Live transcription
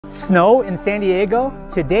Snow in San Diego?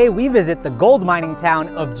 Today we visit the gold mining town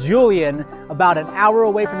of Julian, about an hour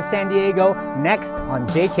away from San Diego, next on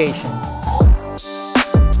Jaycation.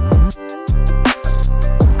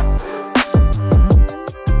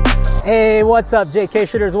 Hey, what's up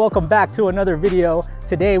Jaycationers? Welcome back to another video.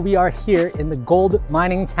 Today we are here in the gold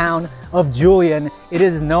mining town of Julian. It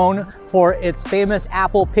is known for its famous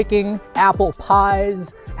apple picking, apple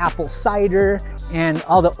pies, apple cider, and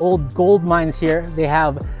all the old gold mines here. They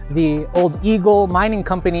have the Old Eagle Mining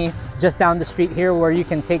Company just down the street here where you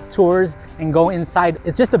can take tours and go inside.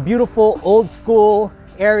 It's just a beautiful old school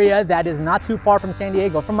area that is not too far from San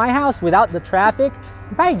Diego. From my house, without the traffic,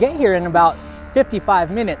 you probably get here in about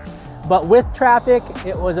 55 minutes. But with traffic,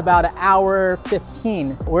 it was about an hour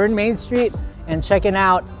 15. We're in Main Street and checking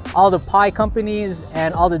out all the pie companies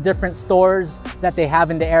and all the different stores that they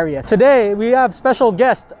have in the area. Today, we have special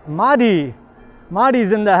guest, Madi.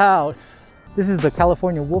 Madi's in the house. This is the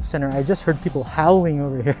California Wolf Center. I just heard people howling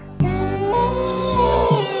over here.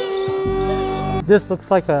 This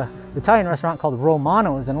looks like a Italian restaurant called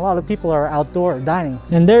Romano's, and a lot of people are outdoor dining.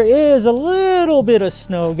 And there is a little bit of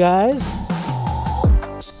snow, guys.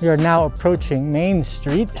 We are now approaching Main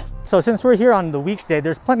Street. So since we're here on the weekday,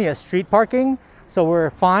 there's plenty of street parking, so we're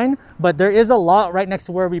fine. But there is a lot right next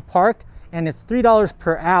to where we parked, and it's $3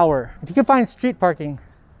 per hour. If you can find street parking,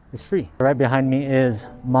 it's free. Right behind me is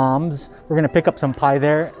Mom's. We're gonna pick up some pie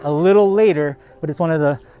there a little later, but it's one of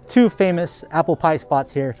the two famous apple pie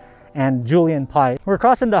spots here, and Julian Pie. We're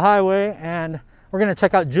crossing the highway and we're gonna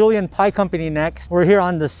check out Julian Pie Company next. We're here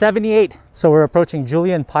on the 78. So we're approaching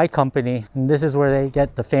Julian Pie Company, and this is where they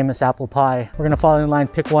get the famous apple pie. We're gonna follow in line,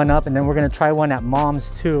 pick one up, and then we're gonna try one at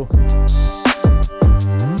Mom's too.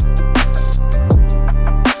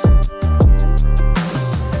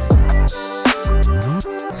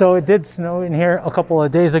 So it did snow in here a couple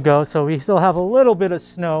of days ago, so we still have a little bit of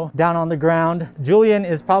snow down on the ground. Julian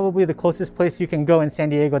is probably the closest place you can go in San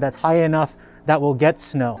Diego that's high enough that will get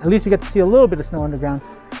snow. At least we get to see a little bit of snow on the ground.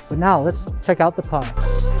 But now let's check out the pie.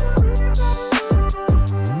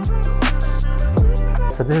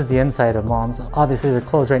 So this is the inside of Mom's. Obviously they're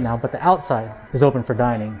closed right now, but the outside is open for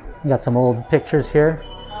dining. We got some old pictures here,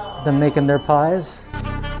 them making their pies.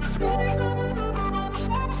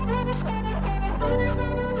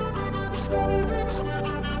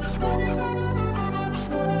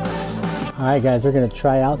 All right guys, we're gonna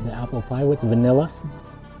try out the apple pie with the vanilla.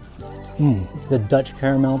 The Dutch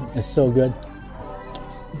caramel is so good.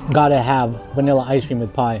 Gotta have vanilla ice cream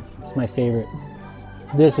with pie. It's my favorite.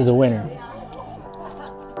 This is a winner.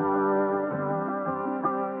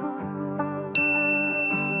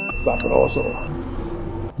 Sabroso.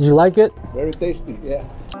 Did you like it? Very tasty, yeah.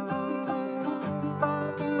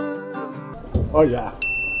 Oh yeah.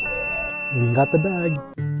 We got the bag.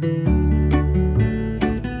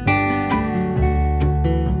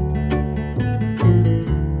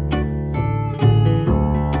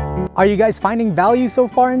 Are you guys finding value so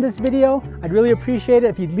far in this video? I'd really appreciate it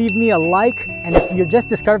if you'd leave me a like, and if you're just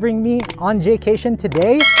discovering me on Jaycation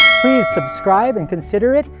today, please subscribe and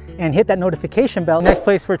consider it and hit that notification bell. Next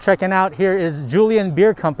place we're checking out here is Julian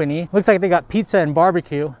Beer Company. Looks like they got pizza and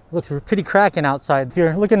barbecue. Looks pretty cracking outside. If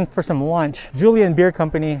you're looking for some lunch, Julian Beer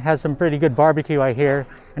Company has some pretty good barbecue I hear.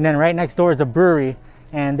 And then right next door is a brewery,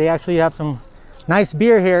 and they actually have some nice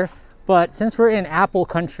beer here. But since we're in apple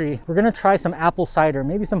country, we're gonna try some apple cider,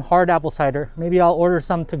 maybe some hard apple cider. Maybe I'll order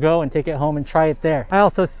some to go and take it home and try it there. I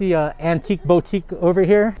also see an antique boutique over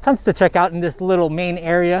here. Tons to check out in this little main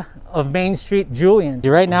area of Main Street, Julian.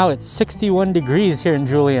 Right now it's 61 degrees here in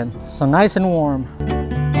Julian, so nice and warm.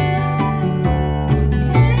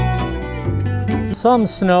 Some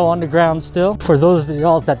snow on the ground still. For those of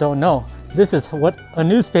y'all that don't know, this is what a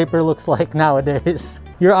newspaper looks like nowadays.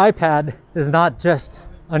 Your iPad is not just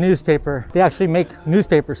a newspaper. They actually make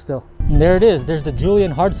newspapers still. And there it is. There's the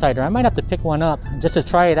Julian hard cider. I might have to pick one up just to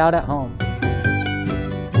try it out at home.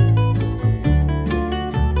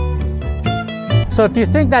 So if you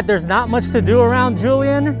think that there's not much to do around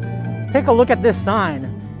Julian, take a look at this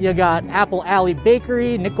sign. You got Apple Alley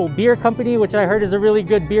Bakery, Nickel Beer Company, which I heard is a really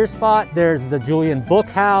good beer spot. There's the Julian Book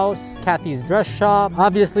House, Kathy's Dress Shop.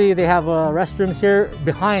 Obviously, they have restrooms here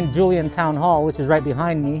behind Julian Town Hall, which is right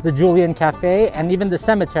behind me. The Julian Cafe, and even the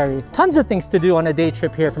cemetery. Tons of things to do on a day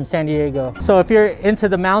trip here from San Diego. So if you're into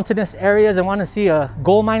the mountainous areas and want to see a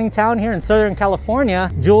gold mining town here in Southern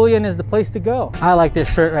California, Julian is the place to go. I like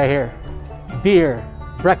this shirt right here. Beer.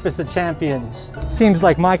 Breakfast of Champions. Seems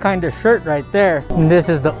like my kind of shirt right there. And this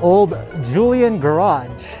is the old Julian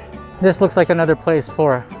Garage. This looks like another place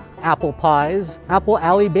for apple pies. Apple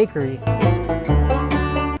Alley Bakery.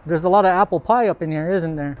 There's a lot of apple pie up in here,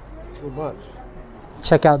 isn't there? Too much.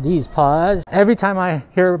 Check out these pies. Every time I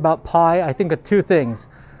hear about pie, I think of two things.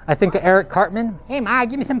 I think of Eric Cartman, hey Ma,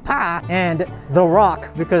 give me some pie, and The Rock,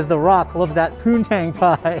 because The Rock loves that poontang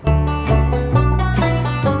pie.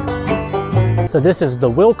 So this is the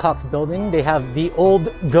Wilcox building. They have the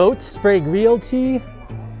Old Goat, Sprague Realty,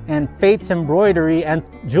 and Fate's Embroidery, and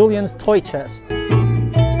Julian's Toy Chest.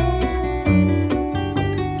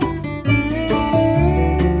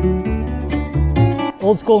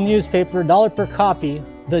 Old school newspaper, $1 per copy,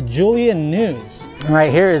 the Julian News. And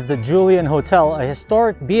right here is the Julian Hotel, a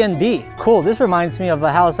historic B&B. Cool, this reminds me of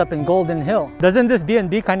a house up in Golden Hill. Doesn't this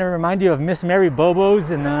B&B kind of remind you of Miss Mary Bobo's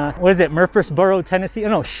in, what is it, Murfreesboro, Tennessee? Oh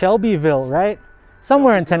no, Shelbyville, right?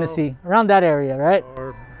 Somewhere in Tennessee, around that area, right?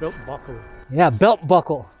 Or Belt Buckle. Yeah, Belt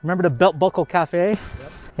Buckle. Remember the Belt Buckle Cafe? Yep.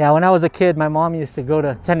 Yeah, when I was a kid, my mom used to go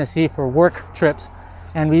to Tennessee for work trips.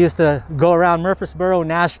 And we used to go around Murfreesboro,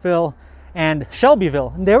 Nashville, and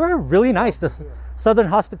Shelbyville. And they were really nice. The Southern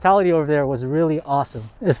hospitality over there was really awesome.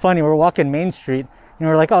 It's funny, we're walking Main Street and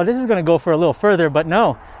we're like, oh, this is gonna go for a little further, but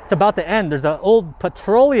no, it's about to end. There's an old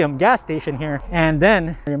petroleum gas station here, and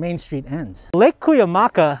then your Main Street ends. Lake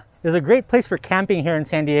Cuyamaca is a great place for camping here in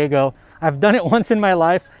San Diego. I've done it once in my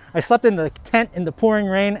life. I slept in the tent in the pouring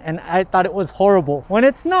rain and I thought it was horrible. When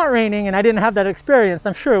it's not raining and I didn't have that experience,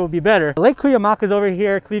 I'm sure it would be better. Lake Cuyamaca is over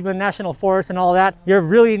here, Cleveland National Forest and all that. You're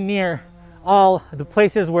really near all the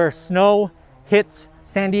places where snow hits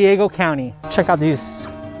San Diego County. Check out these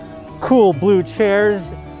cool blue chairs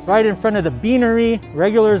right in front of the Beanery,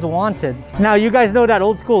 Regulars Wanted. Now you guys know that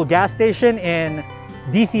old school gas station in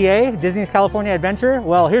DCA, Disney's California Adventure?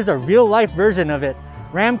 Well, here's a real life version of it.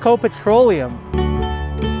 Ramco Petroleum.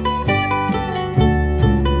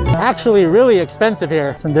 Actually really expensive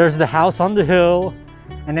here. So there's the house on the hill.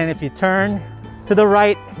 And then if you turn to the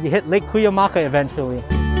right, you hit Lake Cuyamaca eventually.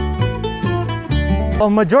 A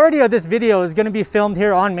majority of this video is going to be filmed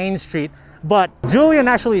here on Main Street, but Julian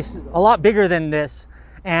actually is a lot bigger than this.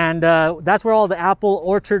 And that's where all the apple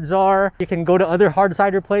orchards are. You can go to other hard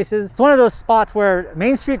cider places. It's one of those spots where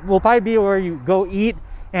Main Street will probably be where you go eat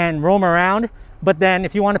and roam around. But then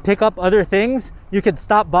if you want to pick up other things, you could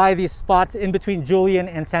stop by these spots in between Julian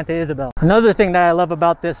and Santa Isabel. Another thing that I love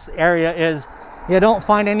about this area is you don't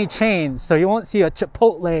find any chains. So you won't see a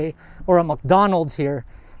Chipotle or a McDonald's here.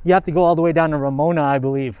 You have to go all the way down to Ramona, I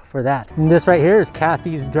believe, for that. And this right here is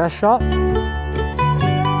Kathy's Dress Shop.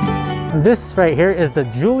 And this right here is the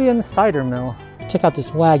Julian Cider Mill. Check out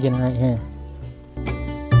this wagon right here.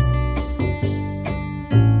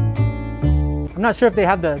 I'm not sure if they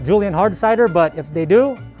have the Julian hard cider, but if they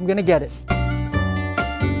do, I'm gonna get it.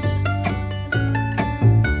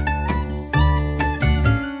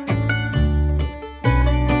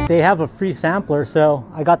 They have a free sampler, so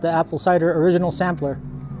I got the apple cider original sampler.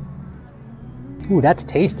 Ooh, that's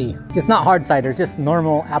tasty. It's not hard cider, it's just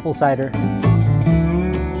normal apple cider.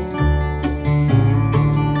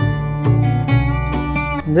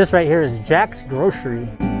 And this right here is Jack's Grocery.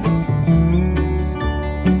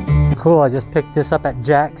 Cool, I just picked this up at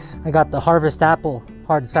Jack's. I got the Harvest Apple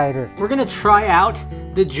hard cider. We're gonna try out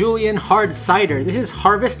the Julian hard cider. This is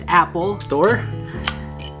Harvest Apple store.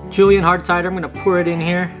 Julian hard cider, I'm gonna pour it in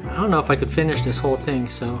here. I don't know if I could finish this whole thing,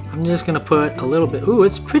 so I'm just gonna put a little bit. Ooh,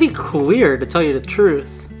 it's pretty clear, to tell you the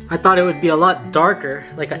truth. I thought it would be a lot darker,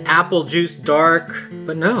 like an apple juice dark,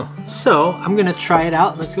 but no. So I'm gonna try it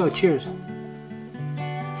out. Let's go, cheers.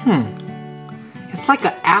 It's like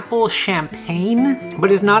an apple champagne,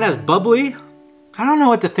 but it's not as bubbly. I don't know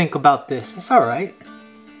what to think about this. It's all right.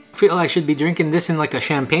 I feel like I should be drinking this in like a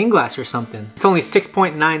champagne glass or something. It's only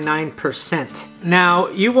 6.99%. Now,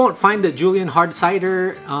 you won't find the Julian hard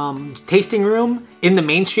cider tasting room in the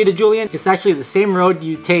main street of Julian. It's actually the same road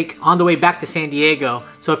you take on the way back to San Diego.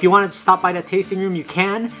 So if you want to stop by that tasting room, you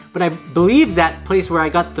can. But I believe that place where I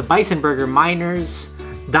got the Bison Burger, Miners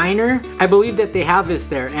Diner, I believe that they have this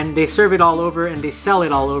there, and they serve it all over and they sell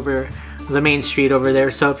it all over the main street over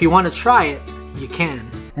there. So if you want to try it, you can.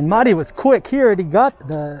 And Marty was quick. He already got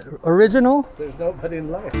the original. There's nobody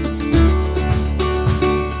in life.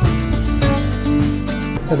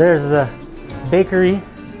 So there's the bakery.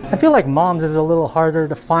 I feel like Mom's is a little harder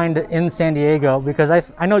to find in San Diego because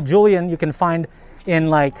I know Julian you can find in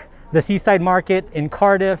like the Seaside Market in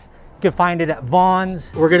Cardiff. You can find it at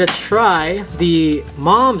Vaughn's. We're gonna try the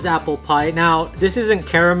Mom's apple pie. Now, this isn't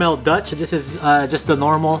caramel Dutch. This is just the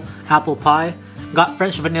normal apple pie. Got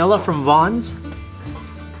French vanilla from Vaughn's.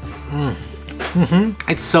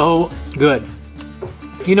 It's so good.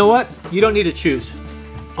 You know what? You don't need to choose.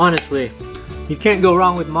 Honestly, you can't go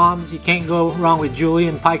wrong with Mom's. You can't go wrong with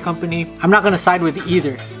Julian Pie Company. I'm not gonna side with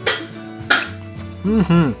either.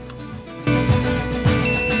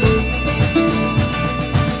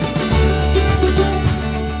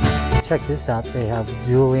 check this out. They have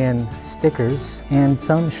Julian stickers and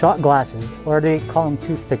some shot glasses, or they call them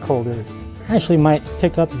toothpick holders. I actually might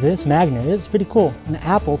pick up this magnet. It's pretty cool. An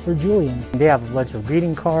apple for Julian. They have a bunch of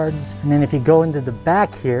greeting cards. And then if you go into the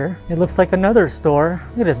back here, it looks like another store.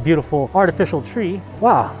 Look at this beautiful artificial tree.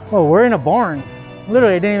 Wow. Oh, we're in a barn.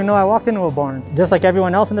 Literally, I didn't even know I walked into a barn. Just like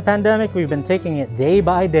everyone else in the pandemic, we've been taking it day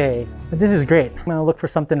by day. But this is great. I'm gonna look for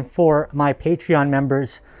something for my Patreon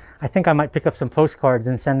members. I think I might pick up some postcards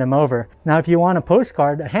and send them over. Now, if you want a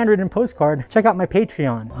postcard, a handwritten postcard, check out my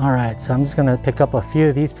Patreon. All right, so I'm just gonna pick up a few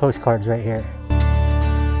of these postcards right here.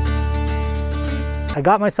 I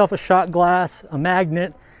got myself a shot glass, a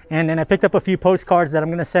magnet, and then I picked up a few postcards that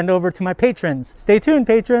I'm gonna send over to my patrons. Stay tuned,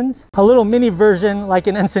 patrons. A little mini version, like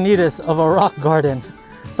in Encinitas, of a rock garden.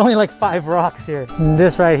 It's only like 5 rocks here. And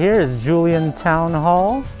this right here is Julian Town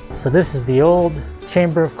Hall. So this is the old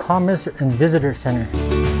Chamber of Commerce and Visitor Center.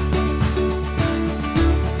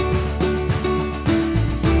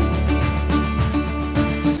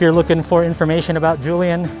 If you're looking for information about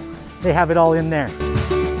Julian, they have it all in there.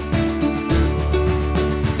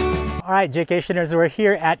 All right, Jaycationers, we're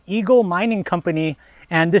here at Eagle Mining Company,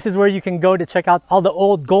 and this is where you can go to check out all the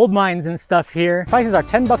old gold mines and stuff here. Prices are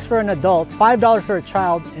 10 bucks for an adult, $5 for a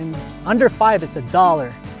child, and under 5 it's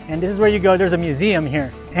 $1. And this is where you go. There's a museum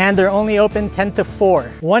here, and they're only open 10 to 4.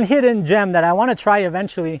 One hidden gem that I want to try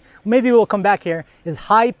eventually, maybe we'll come back here, is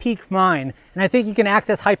High Peak Mine. And I think you can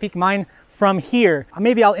access High Peak Mine from here.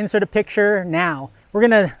 Maybe I'll insert a picture now. We're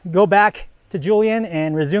gonna go back to Julian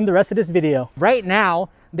and resume the rest of this video. Right now,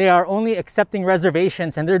 they are only accepting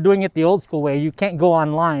reservations, and they're doing it the old school way. You can't go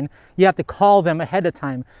online. You have to call them ahead of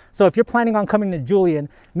time. So if you're planning on coming to Julian,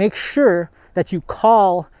 make sure that you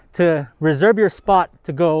call to reserve your spot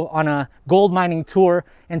to go on a gold mining tour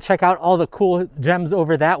and check out all the cool gems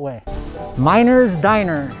over that way. Miner's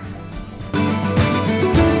Diner.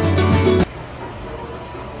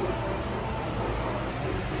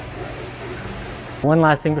 One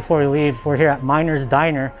last thing before we leave, we're here at Miner's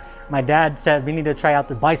Diner. My dad said we need to try out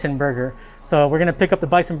the Bison Burger. So we're gonna pick up the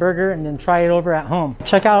Bison Burger and then try it over at home.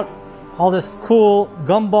 Check out all this cool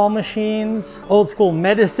gumball machines, old school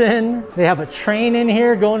medicine. They have a train in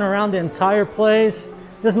here going around the entire place.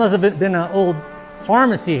 This must have been an old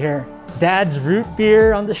pharmacy here. Dad's root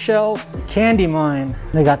beer on the shelf, candy mine.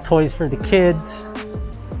 They got toys for the kids.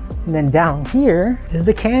 And then down here is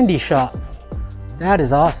the candy shop. That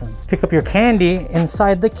is awesome. Pick up your candy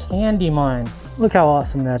inside the candy mine. Look how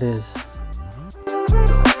awesome that is.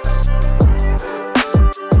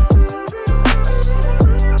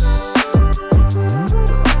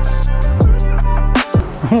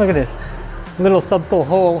 Look at this little subtle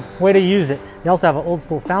hole, way to use it. They also have an old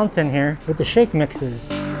school fountain here with the shake mixers.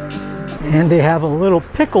 And they have a little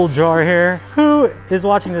pickle jar here. Who is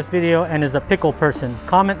watching this video and is a pickle person?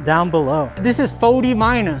 Comment down below. This is 40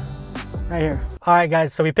 Mina right here. All right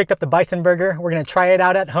guys, so we picked up the Bison Burger. We're gonna try it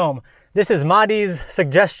out at home. This is Mahdi's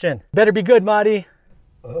suggestion. Better be good, Mahdi.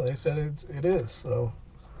 Well, they said it is, so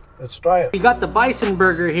let's try it. We got the Bison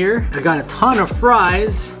Burger here. I got a ton of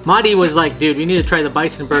fries. Mahdi was like, dude, we need to try the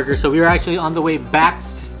Bison Burger. So we were actually on the way back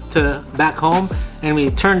home, and we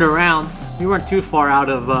turned around. We weren't too far out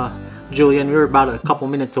of Julian. We were about a couple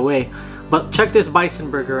minutes away. But check this Bison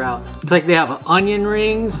Burger out. It's like they have onion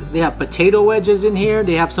rings. They have potato wedges in here.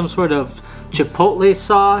 They have some sort of chipotle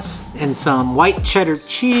sauce and some white cheddar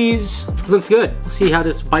cheese. Looks good. We'll see how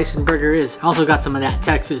this Bison Burger is. I also got some of that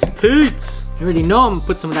Texas Pete's. You already know I'm gonna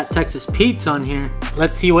put some of that Texas Pete's on here.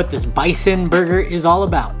 Let's see what this Bison Burger is all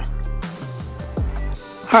about.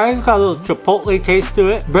 All right, it's got a little chipotle taste to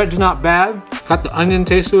it. Bread's not bad. Got the onion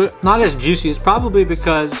taste to it. Not as juicy. It's probably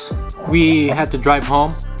because we had to drive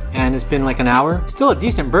home and it's been like an hour. Still a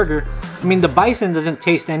decent burger. I mean, the bison doesn't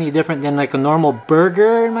taste any different than like a normal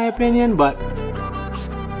burger in my opinion, but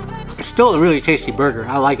it's still a really tasty burger.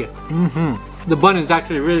 I like it. The bun is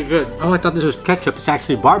actually really good. Oh, I thought this was ketchup. It's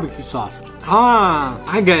actually barbecue sauce. Ah,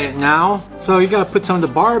 I get it now. So you gotta put some of the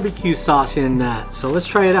barbecue sauce in that. So let's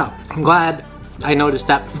try it out. I'm glad I noticed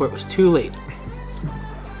that before it was too late.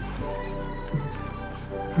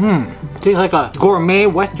 Tastes like a gourmet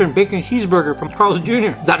Western bacon cheeseburger from Carl's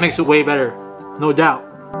Jr. That makes it way better, no doubt.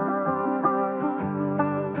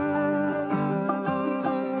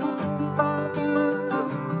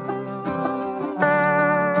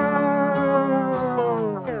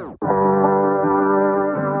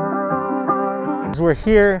 We're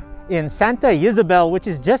here in Santa Isabel, which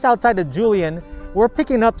is just outside of Julian. We're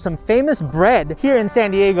picking up some famous bread here in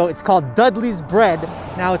San Diego. It's called Dudley's Bread.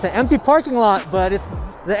 Now it's an empty parking lot, but it's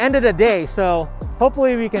the end of the day, so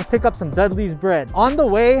hopefully we can pick up some Dudley's bread. On the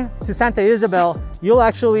way to Santa Isabel, you'll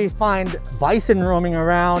actually find bison roaming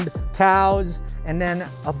around, cows, and then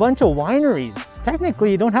a bunch of wineries.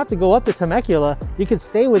 Technically, you don't have to go up to Temecula. You could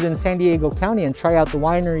stay within San Diego County and try out the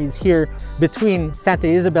wineries here between Santa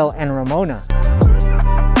Isabel and Ramona.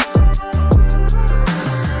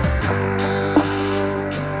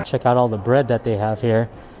 Check out all the bread that they have here.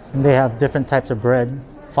 And they have different types of bread,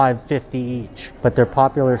 $5.50 each. But their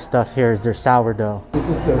popular stuff here is their sourdough. This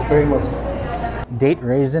is their famous Date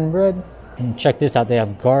raisin bread. And check this out, they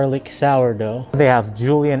have garlic sourdough. They have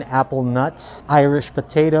Julian apple nuts, Irish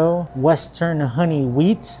potato, Western honey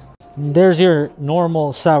wheat. There's your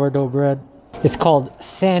normal sourdough bread. It's called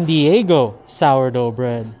San Diego sourdough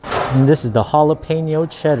bread. And this is the jalapeno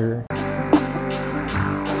cheddar.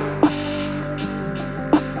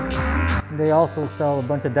 They also sell a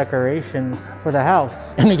bunch of decorations for the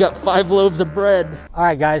house. And we got 5 loaves of bread. All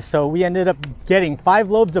right, guys, so we ended up getting 5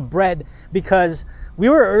 loaves of bread because we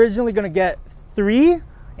were originally gonna get 3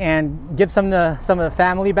 and give some of the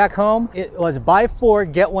family back home. It was buy 4,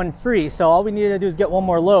 get 1 free. So all we needed to do is get 1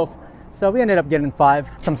 more loaf. So we ended up getting 5.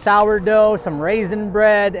 Some sourdough, some raisin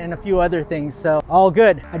bread, and a few other things. So all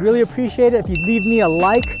good. I'd really appreciate it if you'd leave me a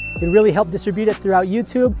like. It'd really help distribute it throughout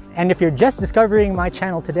YouTube. And if you're just discovering my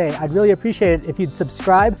channel today, I'd really appreciate it if you'd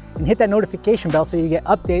subscribe and hit that notification bell so you get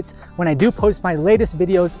updates when I do post my latest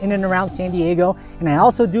videos in and around San Diego. And I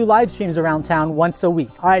also do live streams around town once a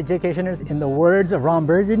week. All right, Jaycationers, in the words of Ron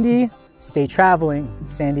Burgundy, stay traveling,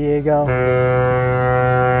 San Diego.